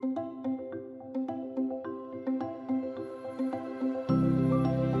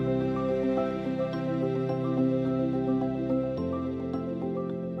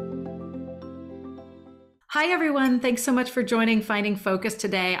Hi, everyone. Thanks so much for joining Finding Focus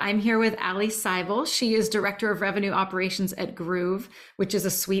today. I'm here with Ali Seibel. She is Director of Revenue Operations at Groove, which is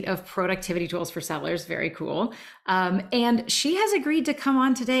a suite of productivity tools for sellers. Very cool. And she has agreed to come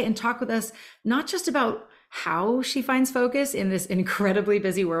on today and talk with us, not just about how she finds focus in this incredibly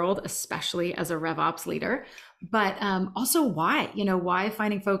busy world, especially as a RevOps leader, but also why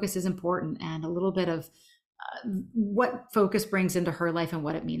finding focus is important and a little bit of what focus brings into her life and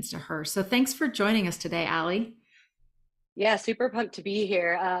what it means to her. So thanks for joining us today, Ali. Yeah, super pumped to be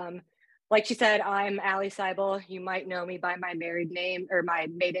here. Like she said, I'm Ali Seibel. You might know me by my married name or my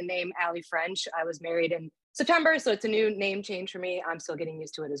maiden name, Ali French. I was married in September, so it's a new name change for me. I'm still getting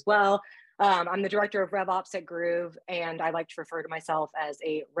used to it as well. I'm the director of RevOps at Groove, and I like to refer to myself as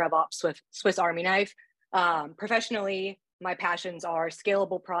a RevOps Swiss Army knife. Professionally, my passions are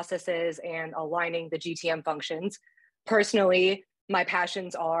scalable processes and aligning the GTM functions. Personally, my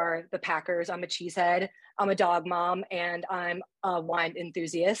passions are the Packers. I'm a cheesehead, I'm a dog mom, and I'm a wine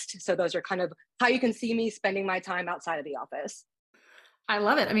enthusiast. So those are kind of how you can see me spending my time outside of the office. I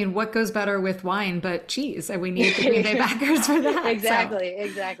love it. I mean, what goes better with wine but cheese? And we need the Green Bay Packers for that. So,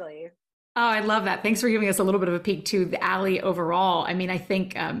 Exactly. oh, I love that. Thanks for giving us a little bit of a peek to the Ali overall. I mean, I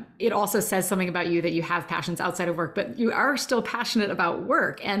think it also says something about you that you have passions outside of work, but you are still passionate about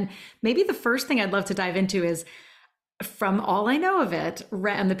work. And maybe the first thing I'd love to dive into is, from all I know of it,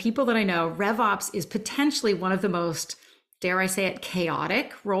 and the people that I know, RevOps is potentially one of the most, dare I say it,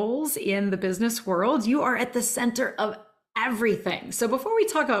 chaotic roles in the business world. You are at the center of everything. So before we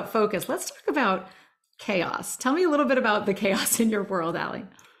talk about focus, let's talk about chaos. Tell me a little bit about the chaos in your world, Ali.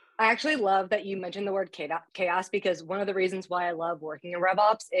 I actually love that you mentioned the word chaos because one of the reasons why I love working in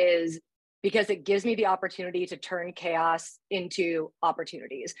RevOps is because it gives me the opportunity to turn chaos into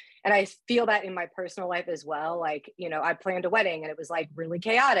opportunities. And I feel that in my personal life as well. Like, I planned a wedding and it was like really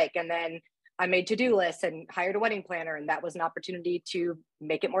chaotic. And then I made to-do lists and hired a wedding planner. And that was an opportunity to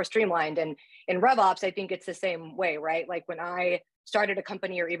make it more streamlined. And in RevOps, I think it's the same way, right? Like when I started a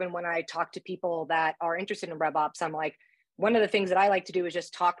company or even when I talk to people that are interested in RevOps, I'm like, one of the things that I like to do is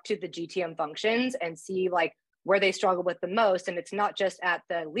just talk to the GTM functions and see like where they struggle with the most. And it's not just at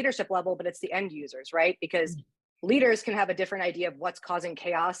the leadership level, but it's the end users, right? Because leaders can have a different idea of what's causing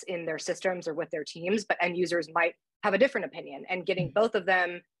chaos in their systems or with their teams, but end users might have a different opinion. And getting both of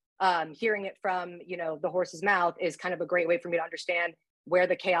them, hearing it from, the horse's mouth is kind of a great way for me to understand where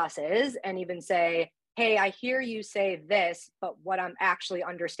the chaos is and even say, hey, I hear you say this, but what I'm actually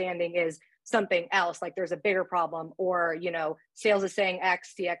understanding is something else, like there's a bigger problem, or sales is saying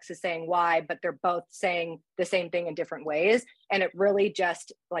X, CX is saying Y, but they're both saying the same thing in different ways. And it really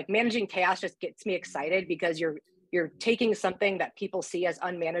just like managing chaos just gets me excited because you're taking something that people see as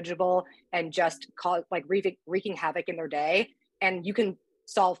unmanageable and just cause like wreaking havoc in their day, and you can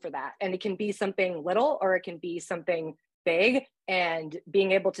solve for that. And it can be something little or it can be something big, and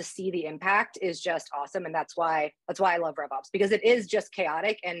being able to see the impact is just awesome. And that's why I love RevOps, because it is just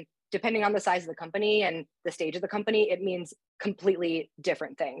chaotic, and depending on the size of the company and the stage of the company, it means completely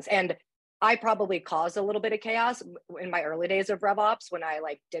different things. And I probably caused a little bit of chaos in my early days of RevOps when I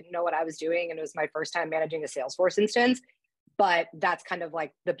like didn't know what I was doing, and it was my first time managing a Salesforce instance. But that's kind of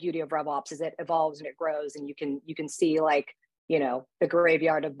like the beauty of RevOps, is it evolves and it grows, and you can see like the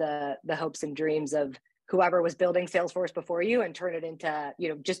graveyard of the hopes and dreams of whoever was building Salesforce before you, and turn it into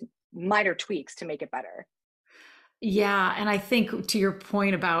just minor tweaks to make it better. Yeah, and I think to your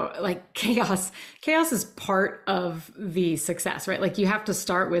point about like chaos is part of the success, right? Like you have to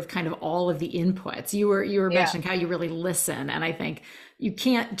start with kind of all of the inputs. You were Yeah. mentioning how you really listen, and I think you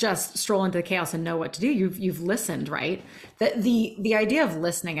can't just stroll into the chaos and know what to do. You've listened, right? The idea of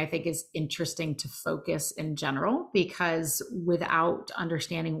listening, I think, is interesting to focus in general, because without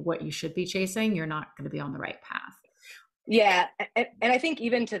understanding what you should be chasing, you're not going to be on the right path. Yeah. And I think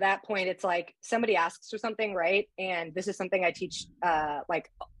even to that point, it's like somebody asks for something, right? And this is something I teach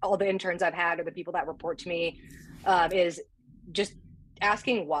like all the interns I've had or the people that report to me, is just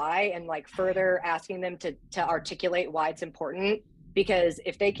asking why, and like further asking them to articulate why it's important. Because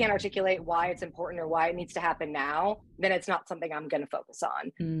if they can't articulate why it's important or why it needs to happen now, then it's not something I'm going to focus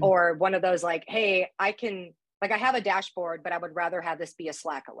on. Mm. Or one of those like, hey, I have a dashboard, but I would rather have this be a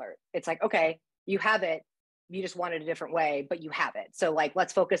Slack alert. It's like, okay, you have it, you just want it a different way, but you have it. So like,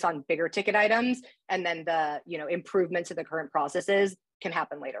 let's focus on bigger ticket items, and then the, improvements to the current processes can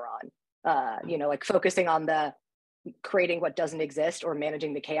happen later on. Like focusing on the creating what doesn't exist or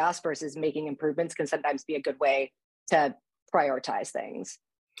managing the chaos versus making improvements can sometimes be a good way to prioritize things.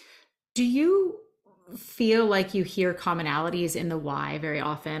 Do you feel like you hear commonalities in the why very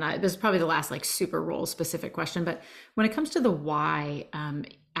often? This is probably the last like super role specific question, but when it comes to the why,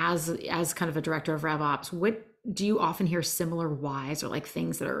 as kind of a director of RevOps, what do you often hear similar whys or like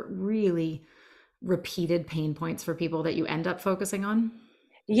things that are really repeated pain points for people that you end up focusing on?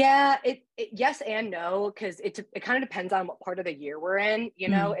 Yeah, yes and no, because it kind of depends on what part of the year we're in.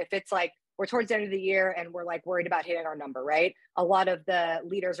 Mm, If it's like we're towards the end of the year and we're like worried about hitting our number, right? A lot of the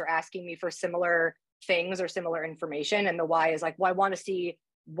leaders are asking me for similar things or similar information, and the why is like, well, I want to see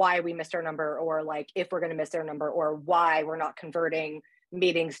why we missed our number, or like if we're going to miss our number, or why we're not converting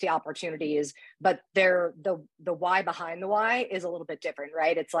meetings to opportunities. But the why behind the why is a little bit different,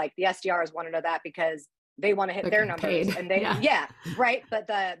 right? It's like the SDRs want to know that because they want to hit they're their getting numbers, paid. and they, Yeah. yeah, right. But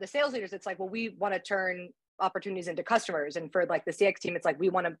the sales leaders, it's like, well, we want to turn opportunities into customers, and for like the CX team, it's like we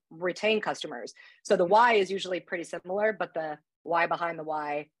want to retain customers. So the why is usually pretty similar, but the why behind the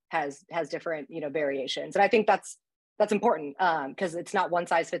why has different variations, and I think that's important, because it's not one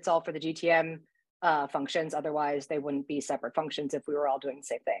size fits all for the GTM functions. Otherwise, they wouldn't be separate functions if we were all doing the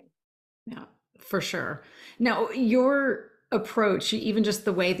same thing. Yeah, for sure. Now, your approach, even just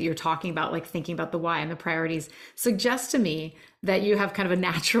the way that you're talking about, like thinking about the why and the priorities, suggests to me that you have kind of a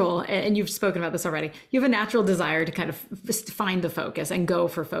natural, and you've spoken about this already, you have a natural desire to kind of find the focus and go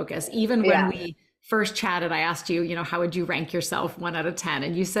for focus. Even when Yeah, we first chatted, I asked you, how would you rank yourself 1 out of 10?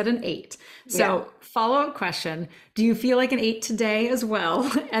 And you said an 8. yeah. So, follow-up question, do you feel like an 8 today as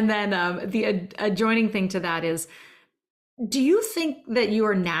well? And then the adjoining thing to that is, do you think that you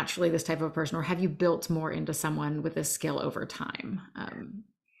are naturally this type of person, or have you built more into someone with this skill over time?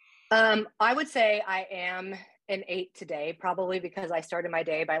 I would say I am an 8 today, probably because I started my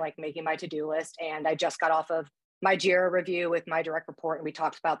day by like making my to-do list, and I just got off of my Jira review with my direct report, and we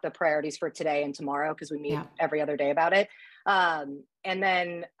talked about the priorities for today and tomorrow because we meet Yeah. every other day about it. And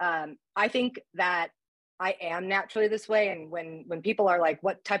then I think that I am naturally this way, and when people are like,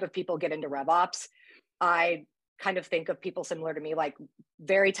 "What type of people get into RevOps?" I kind of think of people similar to me, like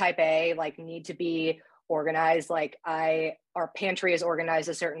very type A, like need to be organized. Like our pantry is organized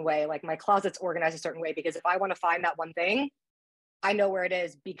a certain way, like my closet's organized a certain way, because if I want to find that one thing, I know where it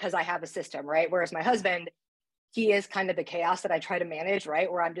is because I have a system, right? Whereas my husband, he is kind of the chaos that I try to manage, right?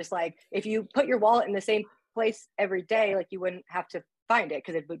 Where I'm just like, if you put your wallet in the same place every day, like you wouldn't have to find it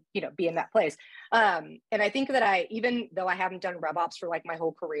because it would, be in that place. And I think that even though I haven't done RevOps for like my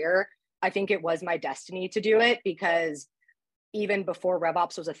whole career, I think it was my destiny to do it, because even before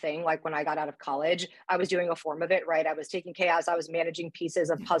RevOps was a thing, like when I got out of college, I was doing a form of it, right? I was taking chaos, I was managing pieces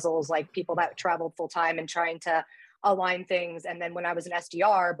of puzzles, like people that traveled full time and trying to align things. And then when I was an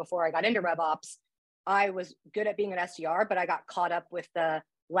SDR, before I got into RevOps, I was good at being an SDR, but I got caught up with the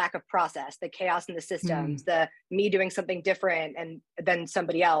lack of process, the chaos in the systems, Mm. the me doing something different and than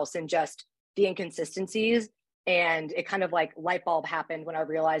somebody else, and just the inconsistencies. And it kind of like light bulb happened when I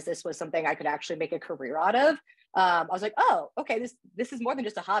realized this was something I could actually make a career out of. I was like, oh, okay, this is more than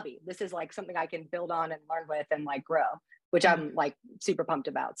just a hobby. This is like something I can build on and learn with and like grow, which Yeah. I'm like super pumped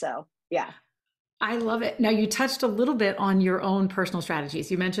about. So yeah. I love it. Now, you touched a little bit on your own personal strategies.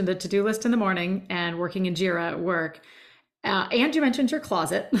 You mentioned the to-do list in the morning and working in Jira at work. And you mentioned your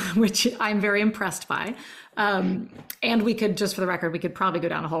closet, which I'm very impressed by. And we could, just for the record, we could probably go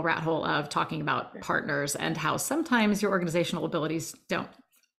down a whole rat hole of talking about partners and how sometimes your organizational abilities don't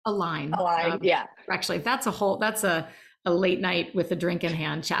align. Align. Yeah. Actually, that's a late night with a drink in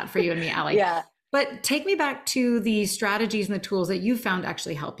hand chat for you and me, Allie. Yeah. But take me back to the strategies and the tools that you found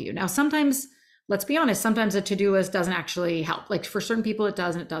actually help you. Now, sometimes, let's be honest, sometimes a to-do list doesn't actually help. Like for certain people, it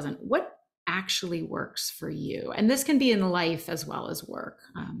does and it doesn't. What actually works for you? And this can be in life as well as work.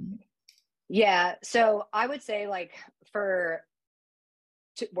 Yeah. So I would say like for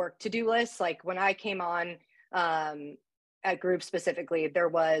work to-do lists, like when I came on at Group specifically, there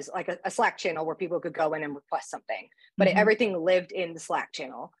was like a Slack channel where people could go in and request something, but Mhm. everything lived in the Slack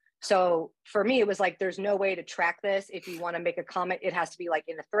channel. So for me, it was like, there's no way to track this. If you want to make a comment, it has to be like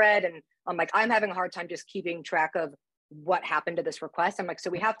in a thread. And I'm like, I'm having a hard time just keeping track of what happened to this request. I'm like,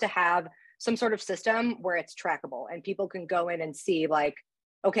 so we have to have some sort of system where it's trackable and people can go in and see like,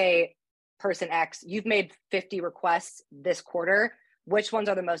 okay, person X, you've made 50 requests this quarter. Which ones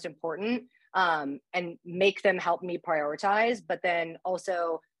are the most important? And make them help me prioritize. But then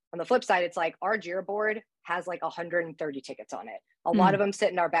also on the flip side, it's like our Jira board has like 130 tickets on it. A lot of Mm. them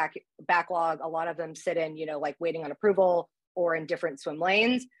sit in our backlog. A lot of them sit in, like waiting on approval or in different swim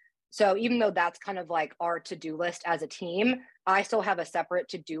lanes. So even though that's kind of like our to-do list as a team, I still have a separate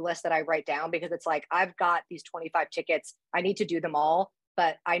to-do list that I write down, because it's like, I've got these 25 tickets. I need to do them all,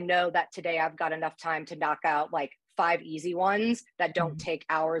 but I know that today I've got enough time to knock out like 5 easy ones that don't take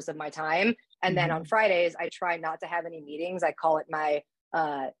hours of my time. And then on Fridays, I try not to have any meetings. I call it my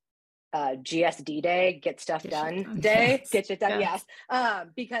GSD day, get stuff done day, yes. get shit done. Yes.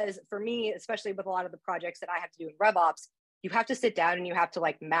 Because for me, especially with a lot of the projects that I have to do in RevOps, you have to sit down and you have to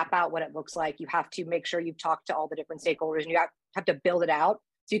like map out what it looks like. You have to make sure you've talked to all the different stakeholders and you have to build it out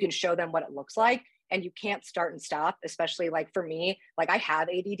so you can show them what it looks like. And you can't start and stop, especially like for me, like I have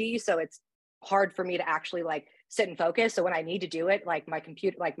ADD. So it's hard for me to actually like sit and focus. So when I need to do it, like my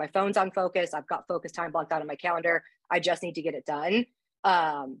computer, like my phone's on focus, I've got focus time blocked out on my calendar. I just need to get it done.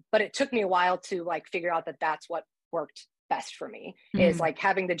 But it took me a while to like figure out that that's what worked best for me is like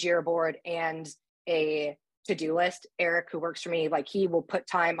having the Jira board and a to-do list. Eric, who works for me, like he will put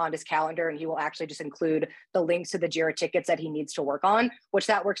time on his calendar and he will actually just include the links to the Jira tickets that he needs to work on, which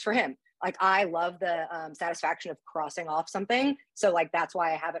that works for him. Like I love the satisfaction of crossing off something. So like, that's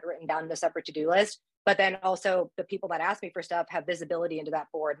why I have it written down in a separate to-do list. But then also the people that ask me for stuff have visibility into that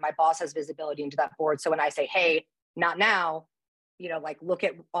board. My boss has visibility into that board. So when I say, hey, not now, you know, like look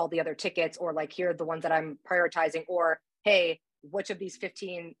at all the other tickets, or like here are the ones that I'm prioritizing, or hey, which of these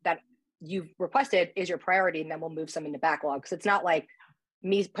 15 that you've requested is your priority, and then we'll move some into backlog. Because it's not like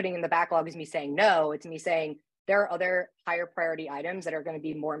me putting in the backlog is me saying no, it's me saying there are other higher priority items that are going to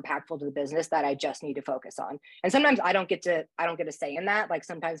be more impactful to the business that I just need to focus on. And sometimes I don't get to say in that. Like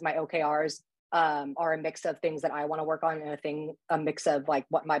sometimes my OKRs are a mix of things that I want to work on and a mix of like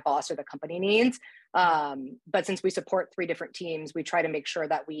what my boss or the company needs. But since we support 3 different teams, we try to make sure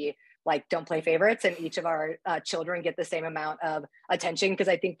that we like don't play favorites and each of our children get the same amount of attention. Because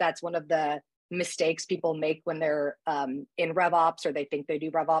I think that's one of the mistakes people make when they're in RevOps, or they think they do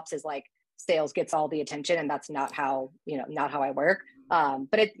RevOps, is like sales gets all the attention, and that's not how I work.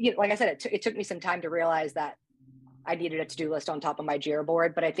 But it, you know, like I said, it took me some time to realize that I needed a to-do list on top of my Jira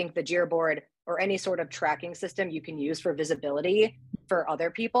board. But I think the Jira board, or any sort of tracking system you can use for visibility for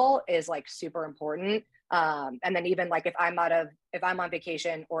other people, is like super important. And then even like if I'm on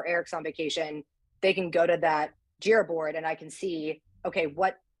vacation or Eric's on vacation, they can go to that Jira board and I can see, okay,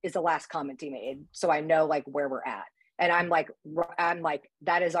 what is the last comment he made? So I know like where we're at. And I'm like,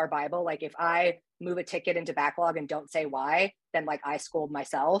 that is our Bible. Like if I move a ticket into backlog and don't say why, then like I scold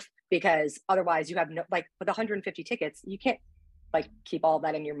myself, because otherwise you have no, like with 150 tickets, you can't like keep all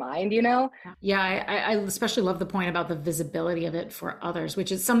that in your mind, you know? Yeah, I especially love the point about the visibility of it for others,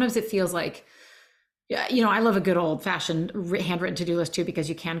 which is sometimes it feels like, yeah, you know, I love a good old fashioned handwritten to-do list too, because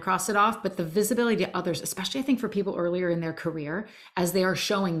you can cross it off, but the visibility to others, especially I think for people earlier in their career, as they are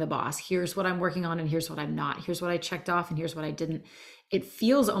showing the boss, here's what I'm working on and here's what I'm not, here's what I checked off and here's what I didn't. It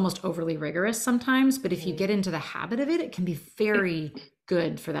feels almost overly rigorous sometimes, but if you get into the habit of it, it can be very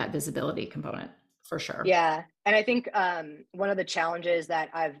good for that visibility component, for sure. Yeah. And I think one of the challenges that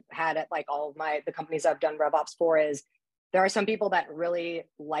I've had at like all of the companies I've done RevOps for is there are some people that really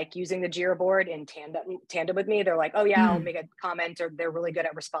like using the Jira board in tandem with me. They're like, oh yeah, I'll make a comment, or they're really good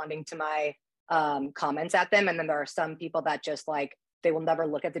at responding to my comments at them. And then there are some people that just like, they will never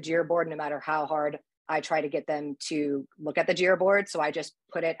look at the Jira board no matter how hard I try to get them to look at the Jira board. So I just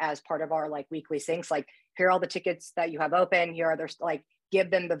put it as part of our like weekly syncs. Like, here are all the tickets that you have open. Here are their, like, give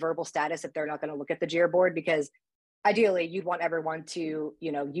them the verbal status if they're not going to look at the Jira board, because ideally you'd want everyone to,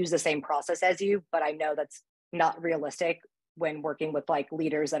 you know, use the same process as you. But I know that's not realistic when working with like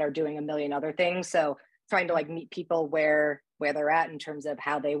leaders that are doing a million other things. So trying to like meet people where they're at in terms of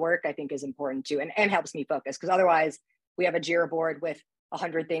how they work, I think is important too, and helps me focus. Because otherwise we have a Jira board with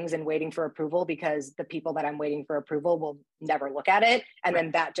 100 things and waiting for approval, because the people that I'm waiting for approval will never look at it. And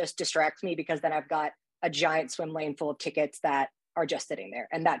then that just distracts me, because then I've got a giant swim lane full of tickets that are just sitting there,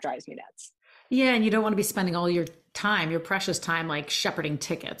 and that drives me nuts. Yeah, and you don't want to be spending all your time, your precious time, like shepherding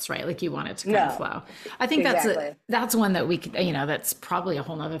tickets, right? Like you want it to kind of flow. I think that's one that we could, you know, that's probably a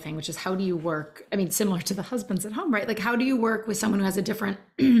whole nother thing, which is how do you work? I mean, similar to the husbands at home, right? Like how do you work with someone who has a different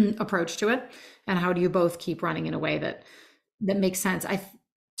approach to it, and how do you both keep running in a way that makes sense?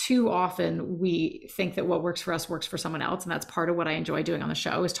 Too often we think that what works for us works for someone else, and that's part of what I enjoy doing on the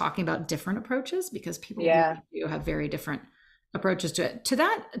show, is talking about different approads, because people really do have very different approaches to it. To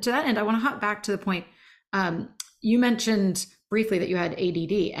that end, I want to hop back to the point. You mentioned briefly that you had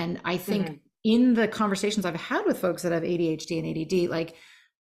ADD, and I think in the conversations I've had with folks that have ADHD and ADD, like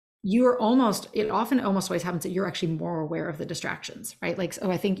it often almost always happens that you're actually more aware of the distractions, right? Like,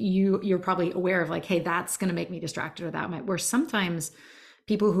 so I think you're probably aware of like, hey, that's going to make me distracted, or that might, where sometimes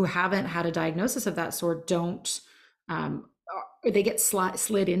people who haven't had a diagnosis of that sort don't, they get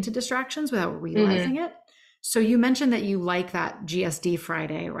slid into distractions without realizing it. So you mentioned that you like that GSD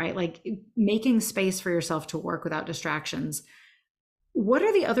Friday, right? Like making space for yourself to work without distractions. What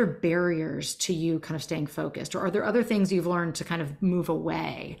are the other barriers to you kind of staying focused? Or are there other things you've learned to kind of move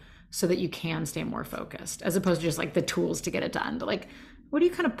away so that you can stay more focused, as opposed to just like the tools to get it done? But like, what do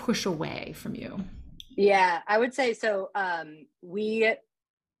you kind of push away from you? Yeah, I would say so. We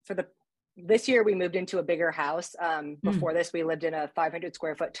for the this year we moved into a bigger house. Mm. Before this, we lived in a 500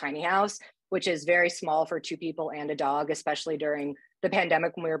 square foot tiny house, which is very small for two people and a dog, especially during the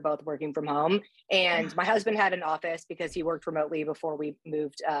pandemic when we were both working from home. Yeah. And my husband had an office because he worked remotely before we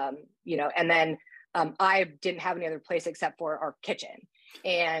moved. And then I didn't have any other place except for our kitchen,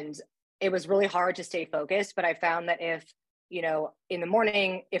 and it was really hard to stay focused. But I found that if in the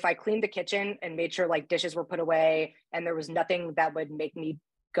morning, if I cleaned the kitchen and made sure like dishes were put away and there was nothing that would make me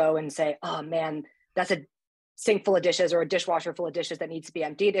go and say, oh man, that's a sink full of dishes or a dishwasher full of dishes that needs to be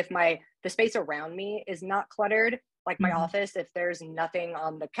emptied. If the space around me is not cluttered, like my Mhm. office, if there's nothing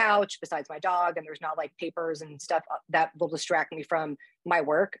on the couch besides my dog and there's not like papers and stuff that will distract me from my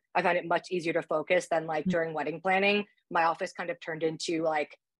work, I find it much easier to focus than like during wedding planning. My office kind of turned into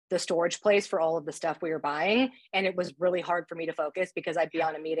like the storage place for all of the stuff we were buying. And it was really hard for me to focus because I'd be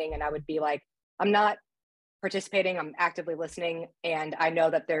on a meeting and I would be like, I'm not participating, I'm actively listening, and I know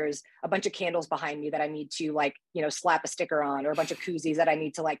that there's a bunch of candles behind me that I need to like slap a sticker on, or a bunch of koozies that I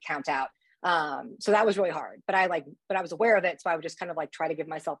need to like count out. So that was really hard, but I was aware of it, so I would just kind of like try to give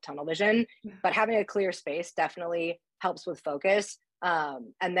myself tunnel vision. Yeah. But having a clear space definitely helps with focus.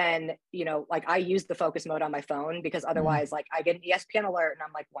 And then like I use the focus mode on my phone, because Mm. otherwise like I get an ESPN alert and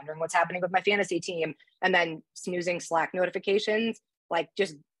I'm like wondering what's happening with my fantasy team, and then snoozing Slack notifications, like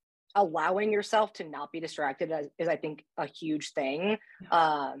just allowing yourself to not be distracted is I think a huge thing.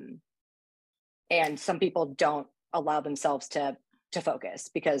 um and some people don't allow themselves to focus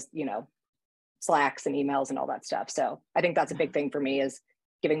because Slacks and emails and all that stuff. So I think that's a Yeah. big thing for me, is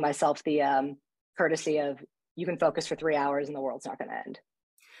giving myself the courtesy of, you can focus for 3 hours and the world's not going to end.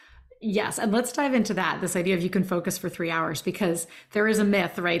 Yes, and let's dive into that, this idea of you can focus for 3 hours, because there is a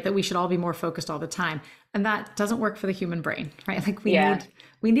myth, right, that we should all be more focused all the time. And that doesn't work for the human brain, right? Like Yeah.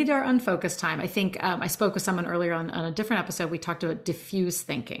 we need our unfocused time. I think I spoke with someone earlier on a different episode. We talked about diffuse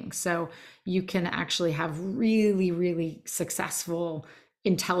thinking. So you can actually have really, really successful,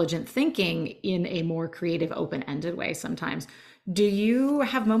 intelligent thinking in a more creative, open-ended way sometimes. Do you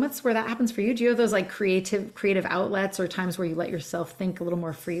have moments where that happens for you? Do you have those like creative outlets, or times where you let yourself think a little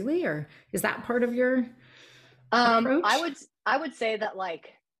more freely, or is that part of your I approach? would I would say that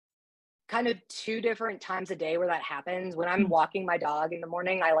like kind of two different times a day where that happens. When I'm Mm. walking my dog in the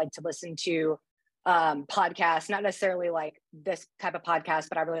morning, I like to listen to podcasts, not necessarily like this type of podcast,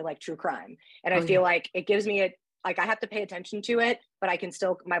 but I really like true crime. And I Oh feel yeah. like it gives me like I have to pay attention to it, but I can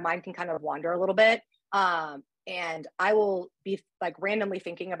still, my mind can kind of wander a little bit. And I will be like randomly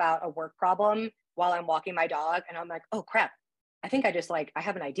thinking about a work problem while I'm walking my dog. And I'm like, oh crap, I think I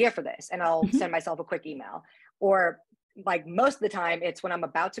have an idea for this. And I'll Mhm. send myself a quick email. Or like most of the time it's when I'm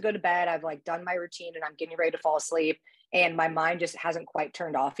about to go to bed, I've like done my routine and I'm getting ready to fall asleep, and my mind just hasn't quite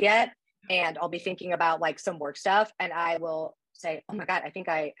turned off yet, and I'll be thinking about like some work stuff, and I will say, oh my god, I think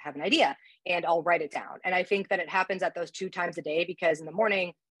I have an idea, and I'll write it down. And I think that it happens at those two times a day, because in the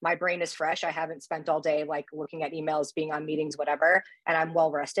morning my brain is fresh, I haven't spent all day like looking at emails, being on meetings, whatever, and I'm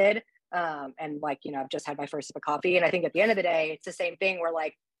well rested. And like I've just had my first sip of coffee, and I think at the end of the day it's the same thing, where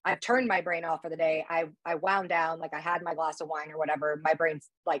like I've turned my brain off for the day. I wound down, like I had my glass of wine or whatever. My brain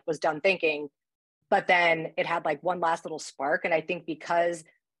like was done thinking, but then it had like one last little spark. And I think because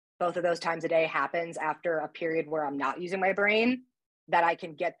both of those times a day happens after a period where I'm not using my brain, that I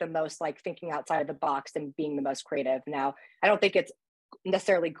can get the most like thinking outside of the box and being the most creative. Now, I don't think it's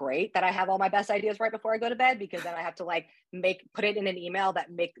necessarily great that I have all my best ideas right before I go to bed, because then I have to like put it in an email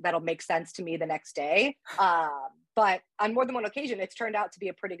that'll make sense to me the next day. But on more than one occasion, it's turned out to be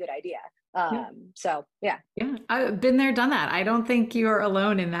a pretty good idea. Yeah. So yeah. Yeah, I've been there, done that. I don't think you're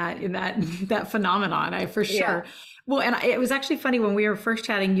alone in that that phenomenon. I for Yeah. sure. Well, and it was actually funny when we were first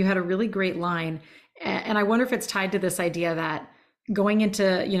chatting. You had a really great line, and I wonder if it's tied to this idea that going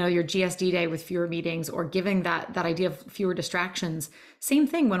into your GSD day with fewer meetings, or giving that idea of fewer distractions. Same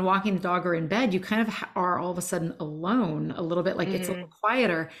thing when walking the dog or in bed. You kind of are all of a sudden alone a little bit, like it's a little Hmm.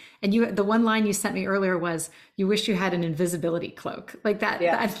 quieter. And the one line you sent me earlier was, you wish you had an invisibility cloak, like that.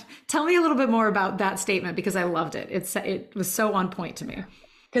 Yeah. Tell me a little bit more about that statement, because I loved it. It was so on point to me.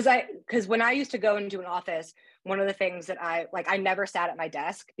 Because when I used to go into an office, one of the things that I never sat at my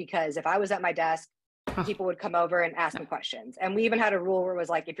desk, because if I was at my desk, Oh, people would come over and ask no. me questions. And we even had a rule where it was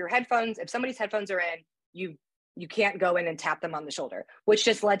like, if somebody's headphones are in, you can't go in and tap them on the shoulder, which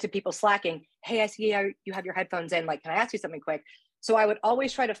just led to people slacking. Hey, I see you have your headphones in. Like, can I ask you something quick? So I would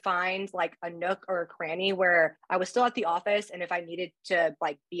always try to find like a nook or a cranny where I was still at the office. And if I needed to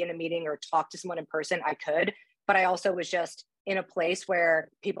like be in a meeting or talk to someone in person, I could. But I also was just in a place where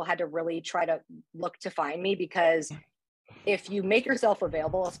people had to really try to look to find me, because if you make yourself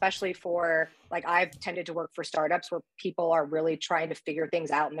available, especially for like, I've tended to work for startups where people are really trying to figure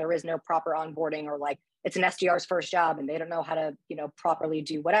things out and there is no proper onboarding, or like it's an SDR's first job and they don't know how to, properly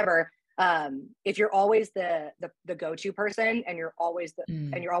do whatever. If you're always the go-to person, and you're always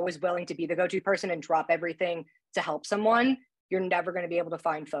and you're always willing to be the go-to person and drop everything to help someone, you're never going to be able to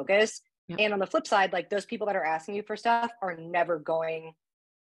find focus. Yep. And on the flip side, like those people that are asking you for stuff are never going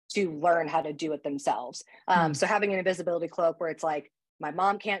to learn how to do it themselves. So having an invisibility cloak where it's like, my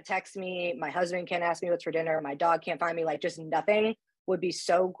mom can't text me, my husband can't ask me what's for dinner, my dog can't find me, like just nothing would be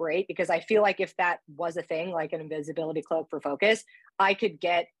so great. Because I feel like if that was a thing, like an invisibility cloak for focus, I could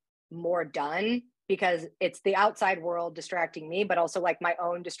get more done, because it's the outside world distracting me, but also like my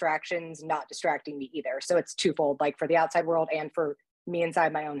own distractions not distracting me either. So it's twofold, like for the outside world and for me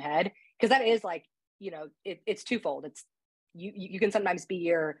inside my own head. Because that is like, it's twofold. It's you can sometimes be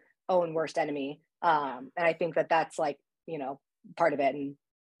your own worst enemy. And I think that that's like, part of it. And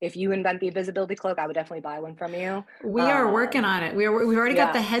if you invent the invisibility cloak, I would definitely buy one from you. We are working on it. We've already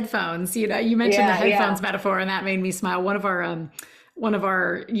got the headphones. You mentioned the headphones metaphor, and that made me smile. One of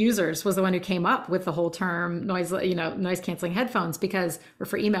our users was the one who came up with the whole term noise canceling headphones, or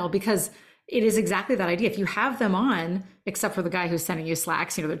for email, because it is exactly that idea. If you have them on, except for the guy who's sending you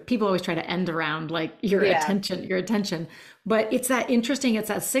Slacks, people always try to end around like your attention, but it's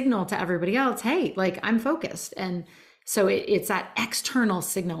that signal to everybody else. Hey, like I'm focused. And so it's that external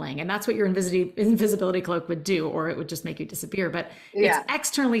signaling, and that's what your invisibility cloak would do, or it would just make you disappear. But it's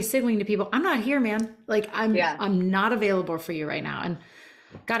externally signaling to people, I'm not here, man. Like I'm not available for you right now. And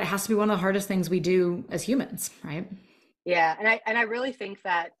God, it has to be one of the hardest things we do as humans, right? Yeah. And I really think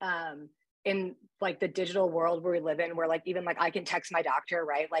that, in like the digital world where we live in, where like, even like I can text my doctor,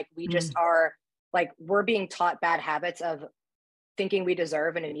 right? Like we just are like, we're being taught bad habits of thinking we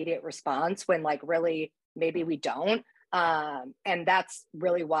deserve an immediate response when like really maybe we don't. And that's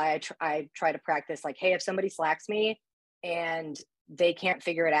really why I try to practice like, hey, if somebody Slacks me and they can't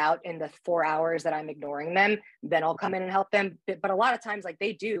figure it out in the 4 hours that I'm ignoring them, then I'll come in and help them. But a lot of times, like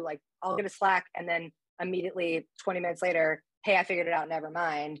they do, like I'll get a Slack and then immediately 20 minutes later, hey, I figured it out, never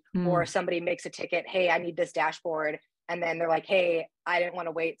mind. Or somebody makes a ticket, hey, I need this dashboard. And then they're like, hey, I didn't want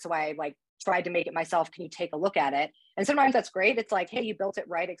to wait, so I like tried to make it myself. Can you take a look at it? And sometimes that's great. It's like, hey, you built it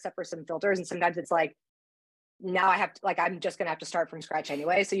right, except for some filters. And sometimes it's like, now I have to, like, I'm just going to have to start from scratch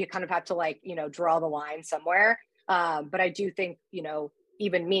anyway. So you kind of have to like, draw the line somewhere. But I do think,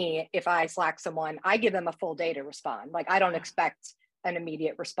 even me, if I Slack someone, I give them a full day to respond. Like, I don't expect an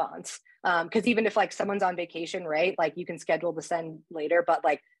immediate response. Because even if like someone's on vacation, right? Like you can schedule to send later, but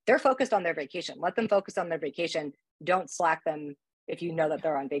like they're focused on their vacation. Let them focus on their vacation. Don't Slack them if you know that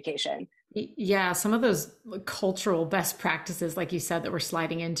they're on vacation. Yeah, some of those cultural best practices, like you said, that we're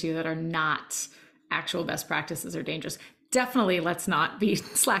sliding into that are not actual best practices are dangerous. Definitely let's not be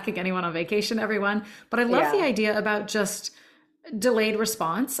slacking anyone on vacation, everyone. But I love the idea about just delayed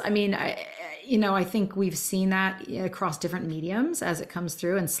response. I mean, I think we've seen that across different mediums as it comes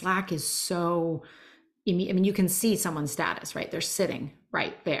through, and Slack is so, I mean, you can see someone's status, right? They're sitting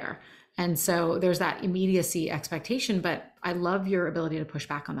right there. And so there's that immediacy expectation, but I love your ability to push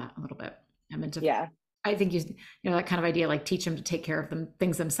back on that a little bit. I think that kind of idea, like teach them to take care of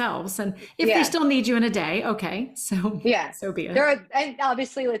things themselves. And if they still need you in a day, okay. So so be it. And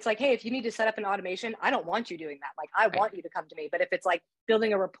obviously it's like, hey, if you need to set up an automation, I don't want you doing that. Like I want you to come to me. But if it's like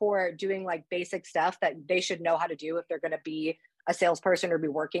building a rapport, doing like basic stuff that they should know how to do if they're going to be a salesperson or be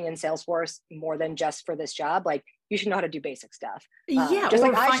working in Salesforce more than just for this job, like you should know how to do basic stuff. Just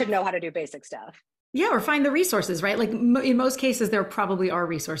like I should know how to do basic stuff. Yeah, or find the resources, right? Like in most cases, there probably are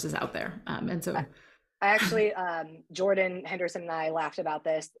resources out there. And so I actually, Jordan Henderson and I laughed about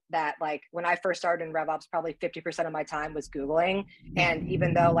this, that like when I first started in RevOps, probably 50% of my time was Googling. And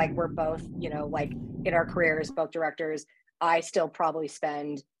even though like we're both, like in our careers, both directors, I still probably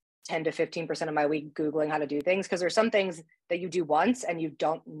spend 10 to 15% of my week Googling how to do things. Because there's some things that you do once and you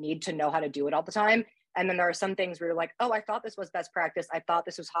don't need to know how to do it all the time. And then there are some things where you're like, oh, I thought this was best practice. I thought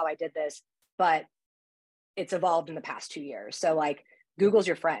this was how I did this, but it's evolved in the past 2 years. So like Google's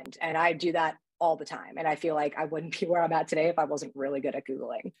your friend. And I do that all the time. And I feel like I wouldn't be where I'm at today if I wasn't really good at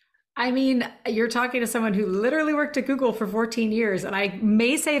Googling. I mean, you're talking to someone who literally worked at Google for 14 years. And I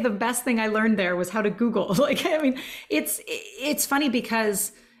may say the best thing I learned there was how to Google. Like, I mean, it's funny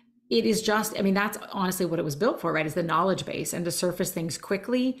because it is just, I mean, that's honestly what it was built for, right? Is the knowledge base and to surface things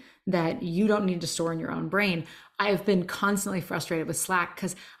quickly that you don't need to store in your own brain. I've been constantly frustrated with Slack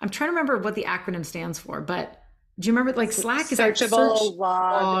because I'm trying to remember what the acronym stands for, but do you remember like Slack is that search Searchable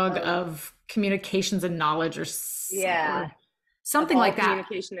log of communications and knowledge yeah, or of something all like that?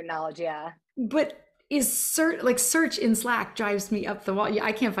 communication and knowledge. Yeah. But is search in Slack drives me up the wall. Yeah,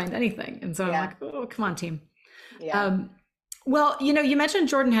 I can't find anything. And so I'm Yeah. like, oh, come on, team. Yeah. Um, well, you mentioned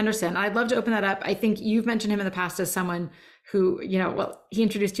Jordan Henderson. I'd love to open that up. I think you've mentioned him in the past as someone who, well, he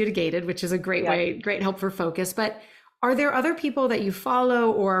introduced you to Gated, which is a great Yep. way, great help for focus. But are there other people that you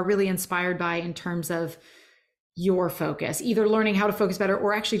follow or are really inspired by in terms of your focus, either learning how to focus better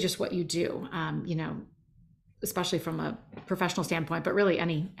or actually just what you do, especially from a professional standpoint, but really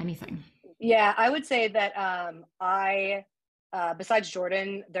anything? Yeah, I would say that besides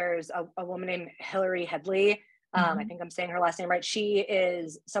Jordan, there's a woman named Hillary Headley. I think I'm saying her last name right. She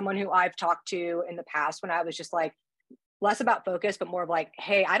is someone who I've talked to in the past when I was just like less about focus, but more of like,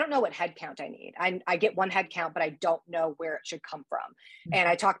 hey, I don't know what head count I need. I get one head count, but I don't know where it should come from. And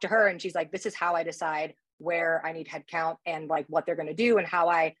I talked to her and she's like, this is how I decide where I need head count and like what they're going to do and how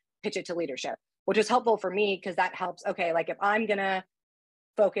I pitch it to leadership, which was helpful for me because that helps. Okay, like if I'm going to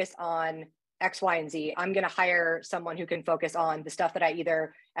focus on X, Y, and Z, I'm going to hire someone who can focus on the stuff that I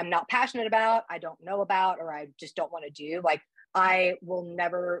either am not passionate about, I don't know about, or I just don't want to do. Like I will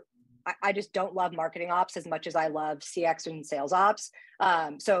never, I just don't love marketing ops as much as I love CX and sales ops.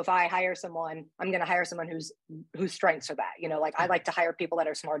 So if I hire someone, I'm going to hire someone whose strengths are that, like I like to hire people that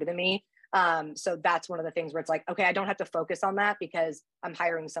are smarter than me. So that's one of the things where it's like, okay, I don't have to focus on that because I'm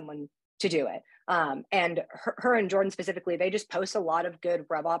hiring someone to do it. And her and Jordan specifically, they just post a lot of good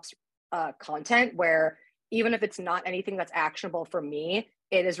RevOps content where even if it's not anything that's actionable for me,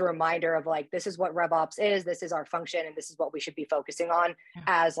 it is a reminder of like, this is what RevOps is, this is our function, and this is what we should be focusing on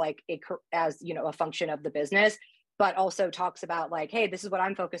as like a function of the business, but also talks about like, hey, this is what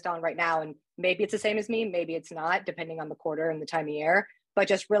I'm focused on right now. And maybe it's the same as me, maybe it's not, depending on the quarter and the time of year, but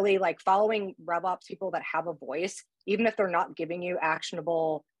just really like following RevOps people that have a voice, even if they're not giving you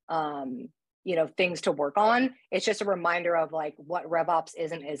actionable things to work on. It's just a reminder of like what RevOps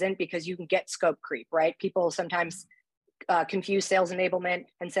is and isn't, because you can get scope creep, right? People sometimes confuse sales enablement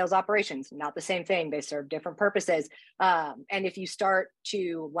and sales operations. Not the same thing. They serve different purposes. And if you start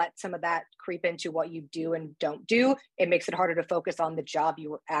to let some of that creep into what you do and don't do, it makes it harder to focus on the job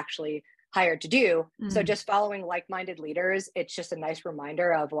you were actually hired to do. So just following like-minded leaders, it's just a nice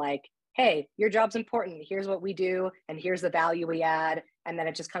reminder of like, hey, your job's important. Here's what we do. And here's the value we add. And then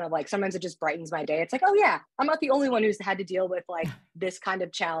it just kind of like, sometimes it just brightens my day. It's like, oh yeah, I'm not the only one who's had to deal with like this kind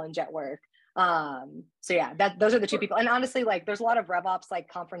of challenge at work. So yeah, those are the two people. And honestly, like there's a lot of RevOps like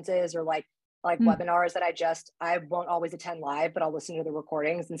conferences or like webinars that I won't always attend live, but I'll listen to the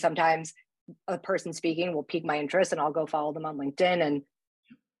recordings. And sometimes a person speaking will pique my interest and I'll go follow them on LinkedIn.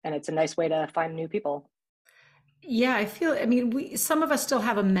 And it's a nice way to find new people. Yeah, I mean, some of us still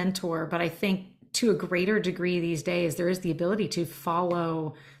have a mentor, but I think to a greater degree these days, there is the ability to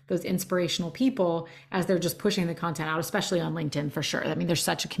follow those inspirational people as they're just pushing the content out, especially on LinkedIn for sure. I mean, there's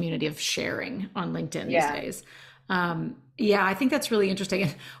such a community of sharing on LinkedIn these days. Yeah, I think that's really interesting.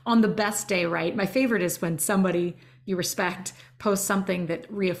 And on the best day, right? My favorite is when somebody you respect posts something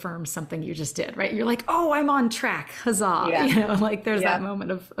that reaffirms something you just did, right? You're like, oh, I'm on track. Huzzah. Yeah. Like there's that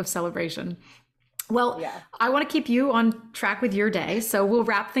moment of celebration. Well, I want to keep you on track with your day. So we'll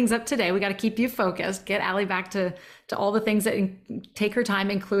wrap things up today. We got to keep you focused, get Allie back to all the things that take her time,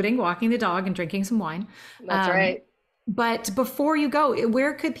 including walking the dog and drinking some wine. That's right. But before you go,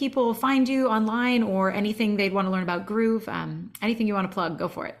 where could people find you online or anything they'd want to learn about Groove? Anything you want to plug, go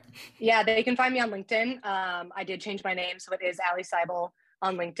for it. Yeah, they can find me on LinkedIn. I did change my name, so it is Allie Seibel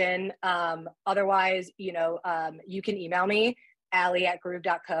on LinkedIn. Otherwise, you can email me,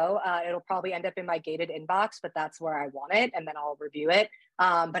 Allie@groove.co. It'll probably end up in my gated inbox, but that's where I want it, and then I'll review it.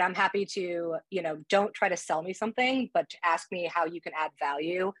 But I'm happy to, don't try to sell me something, but to ask me how you can add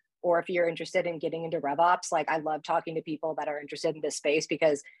value, or if you're interested in getting into RevOps. Like I love talking to people that are interested in this space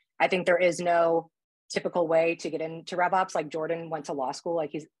because I think there is no typical way to get into RevOps. Like Jordan went to law school,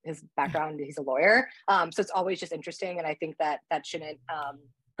 like his background, he's a lawyer. So it's always just interesting. And I think that shouldn't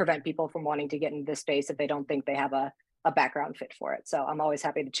prevent people from wanting to get into this space if they don't think they have a background fit for it. So I'm always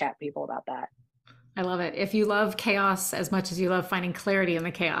happy to chat people about that. I love it. If you love chaos as much as you love finding clarity in the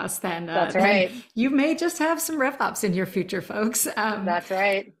chaos, then, that's right. Then you may just have some RevOps in your future, folks. That's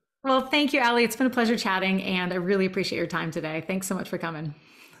right. Well, thank you, Allie. It's been a pleasure chatting, and I really appreciate your time today. Thanks so much for coming.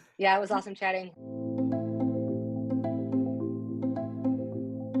 Yeah, it was awesome chatting.